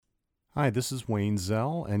Hi, this is Wayne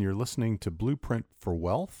Zell, and you're listening to Blueprint for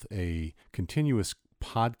Wealth, a continuous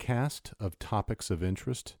podcast of topics of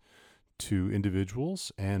interest to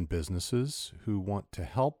individuals and businesses who want to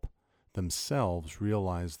help themselves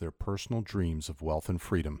realize their personal dreams of wealth and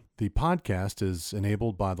freedom. The podcast is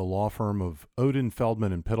enabled by the law firm of Odin,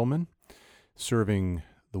 Feldman, and Pittleman, serving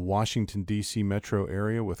the Washington, D.C. metro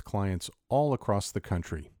area with clients all across the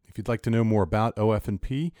country. If you'd like to know more about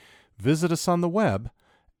OF&P, visit us on the web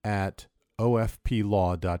at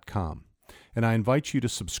ofplaw.com. And I invite you to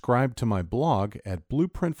subscribe to my blog at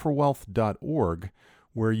blueprintforwealth.org,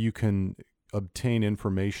 where you can obtain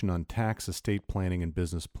information on tax, estate planning, and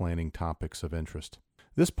business planning topics of interest.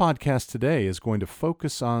 This podcast today is going to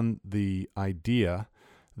focus on the idea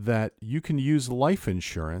that you can use life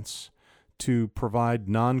insurance to provide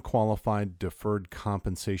non-qualified deferred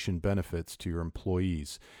compensation benefits to your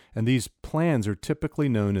employees. And these plans are typically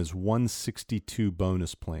known as 162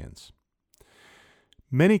 bonus plans.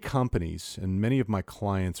 Many companies and many of my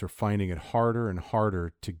clients are finding it harder and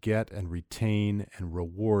harder to get and retain and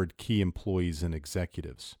reward key employees and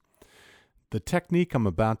executives. The technique I'm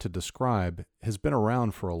about to describe has been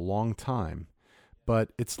around for a long time,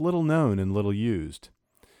 but it's little known and little used.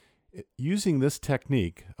 Using this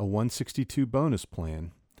technique, a 162 bonus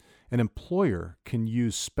plan, an employer can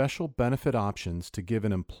use special benefit options to give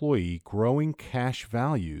an employee growing cash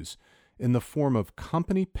values in the form of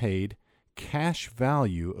company-paid cash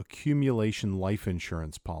value accumulation life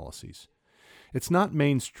insurance policies. It's not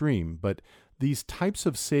mainstream, but these types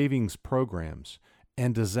of savings programs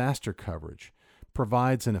and disaster coverage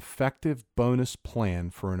provides an effective bonus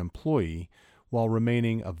plan for an employee while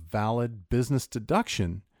remaining a valid business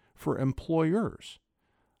deduction for employers.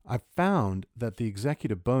 I've found that the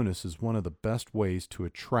executive bonus is one of the best ways to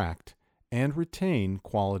attract and retain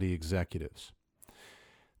quality executives.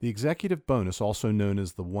 The executive bonus, also known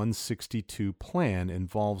as the 162 plan,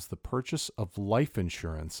 involves the purchase of life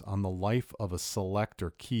insurance on the life of a select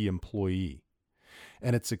or key employee,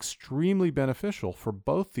 and it's extremely beneficial for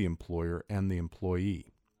both the employer and the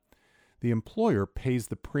employee. The employer pays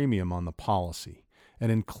the premium on the policy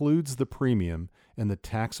and includes the premium in the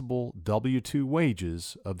taxable W-2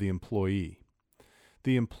 wages of the employee.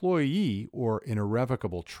 The employee, or an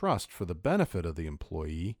irrevocable trust for the benefit of the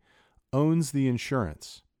employee, owns the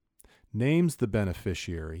insurance, names the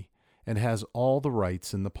beneficiary, and has all the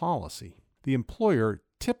rights in the policy. The employer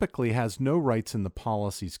typically has no rights in the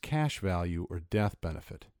policy's cash value or death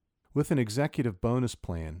benefit. With an executive bonus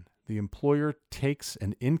plan, the employer takes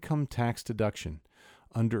an income tax deduction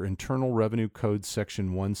under Internal Revenue Code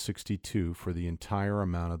Section 162 for the entire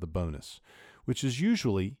amount of the bonus, which is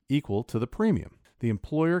usually equal to the premium. The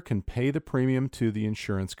employer can pay the premium to the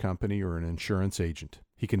insurance company or an insurance agent.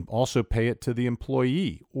 He can also pay it to the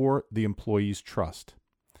employee or the employee's trust.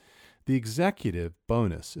 The executive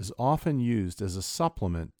bonus is often used as a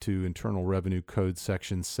supplement to Internal Revenue Code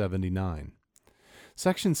Section 79.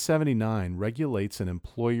 Section 79 regulates an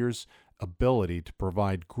employer's ability to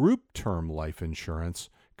provide group term life insurance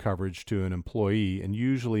coverage to an employee and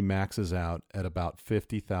usually maxes out at about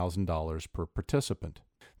 $50,000 per participant.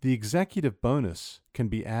 The executive bonus can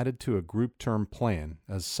be added to a group term plan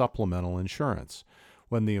as supplemental insurance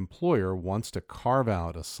when the employer wants to carve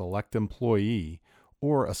out a select employee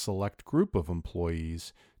or a select group of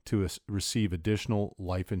employees to receive additional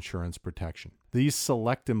life insurance protection. These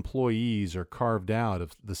select employees are carved out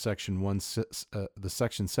of the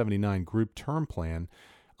Section 79 group term plan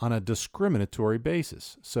on a discriminatory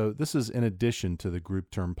basis. So this is in addition to the group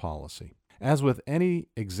term policy. As with any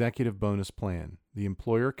executive bonus plan, the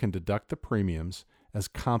employer can deduct the premiums as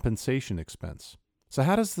compensation expense. So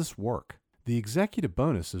how does this work? The executive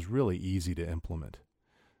bonus is really easy to implement.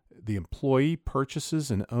 The employee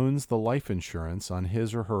purchases and owns the life insurance on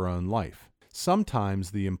his or her own life.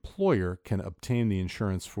 Sometimes the employer can obtain the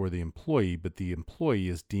insurance for the employee, but the employee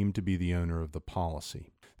is deemed to be the owner of the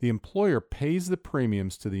policy. The employer pays the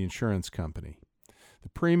premiums to the insurance company. The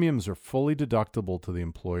premiums are fully deductible to the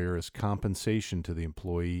employer as compensation to the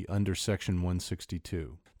employee under Section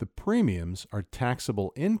 162. The premiums are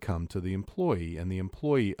taxable income to the employee, and the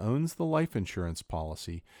employee owns the life insurance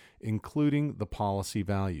policy, including the policy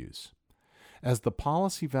values. As the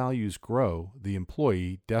policy values grow, the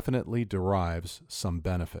employee definitely derives some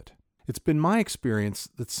benefit. It's been my experience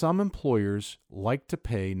that some employers like to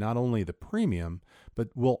pay not only the premium, but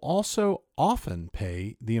will also often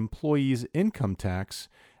pay the employee's income tax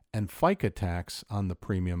and FICA tax on the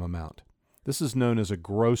premium amount. This is known as a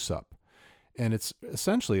gross-up, and it's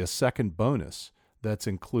essentially a second bonus that's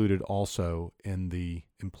included also in the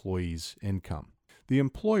employee's income. The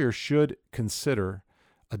employer should consider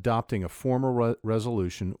adopting a formal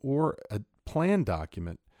resolution or a plan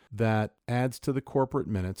document that adds to the corporate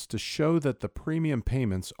minutes to show that the premium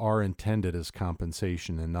payments are intended as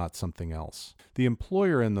compensation and not something else. The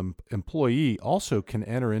employer and the employee also can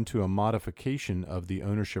enter into a modification of the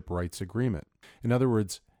ownership rights agreement. In other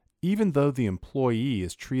words, even though the employee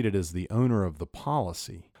is treated as the owner of the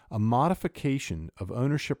policy, a modification of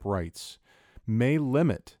ownership rights may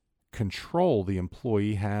limit control the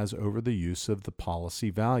employee has over the use of the policy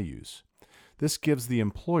values. This gives the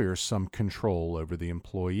employer some control over the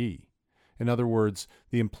employee. In other words,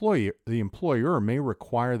 the employer may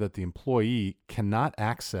require that the employee cannot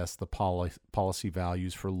access the policy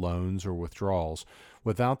values for loans or withdrawals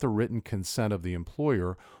without the written consent of the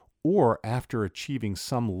employer or after achieving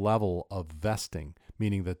some level of vesting,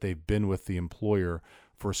 meaning that they've been with the employer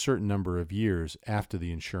for a certain number of years after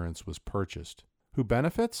the insurance was purchased. Who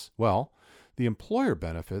benefits? Well, the employer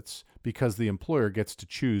benefits because the employer gets to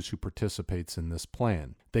choose who participates in this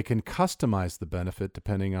plan. They can customize the benefit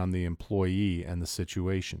depending on the employee and the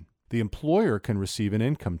situation. The employer can receive an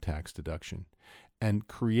income tax deduction, and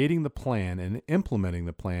creating the plan and implementing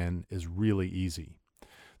the plan is really easy.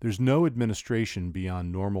 There's no administration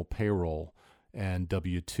beyond normal payroll and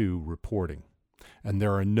W-2 reporting. And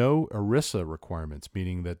there are no ERISA requirements,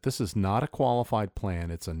 meaning that this is not a qualified plan.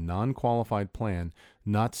 It's a non-qualified plan,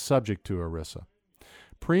 not subject to ERISA.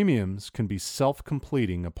 Premiums can be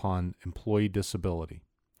self-completing upon employee disability.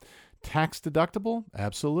 Tax deductible?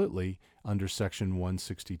 Absolutely, under Section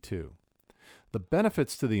 162. The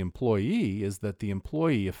benefits to the employee is that the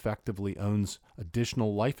employee effectively owns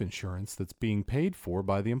additional life insurance that's being paid for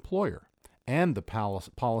by the employer and the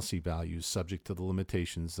policy values subject to the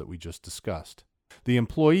limitations that we just discussed. The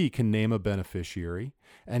employee can name a beneficiary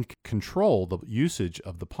and control the usage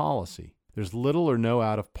of the policy. There's little or no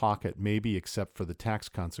out-of-pocket, maybe except for the tax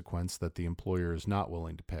consequence that the employer is not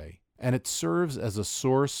willing to pay. And it serves as a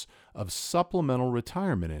source of supplemental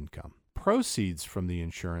retirement income. Proceeds from the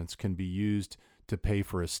insurance can be used to pay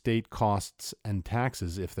for estate costs and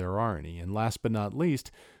taxes if there are any. And last but not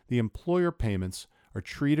least, the employer payments are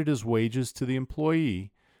treated as wages to the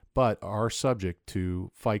employee, but are subject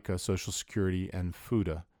to FICA, Social Security, and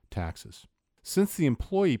FUTA taxes. Since the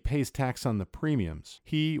employee pays tax on the premiums,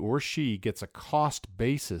 he or she gets a cost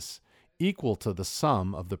basis equal to the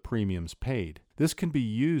sum of the premiums paid. This can be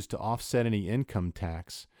used to offset any income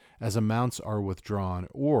tax as amounts are withdrawn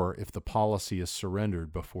or if the policy is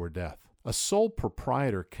surrendered before death. A sole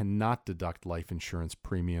proprietor cannot deduct life insurance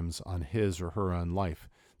premiums on his or her own life.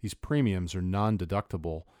 These premiums are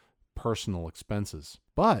non-deductible personal expenses.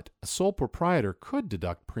 But a sole proprietor could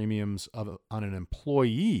deduct premiums on an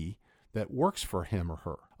employee that works for him or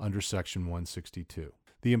her under Section 162.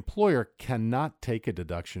 The employer cannot take a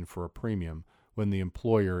deduction for a premium when the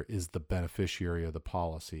employer is the beneficiary of the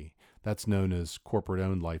policy. That's known as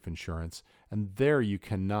corporate-owned life insurance, and there you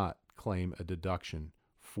cannot claim a deduction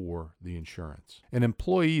for the insurance. An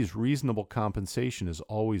employee's reasonable compensation is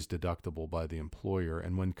always deductible by the employer,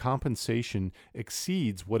 and when compensation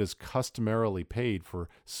exceeds what is customarily paid for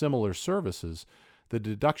similar services, the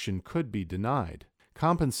deduction could be denied.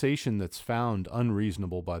 Compensation that's found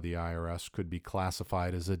unreasonable by the IRS could be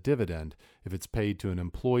classified as a dividend if it's paid to an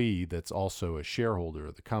employee that's also a shareholder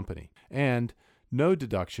of the company. And no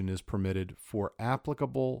deduction is permitted for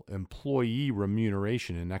applicable employee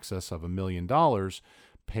remuneration in excess of $1 million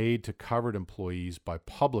paid to covered employees by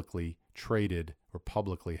publicly traded or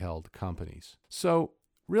publicly held companies. So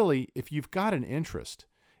really, if you've got an interest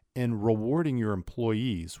in rewarding your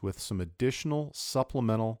employees with some additional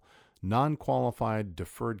supplemental non-qualified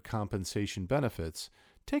deferred compensation benefits,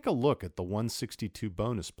 take a look at the 162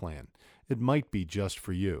 bonus plan. It might be just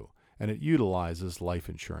for you, and it utilizes life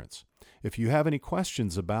insurance. If you have any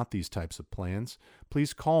questions about these types of plans,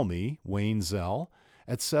 please call me, Wayne Zell,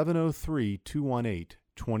 at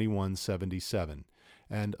 703-218-2177.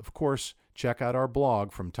 And of course, check out our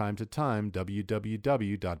blog from time to time,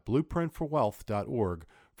 www.blueprintforwealth.org,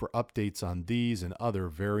 for updates on these and other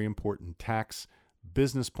very important tax,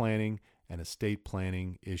 business planning, and estate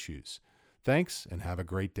planning issues. Thanks, and have a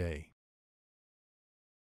great day.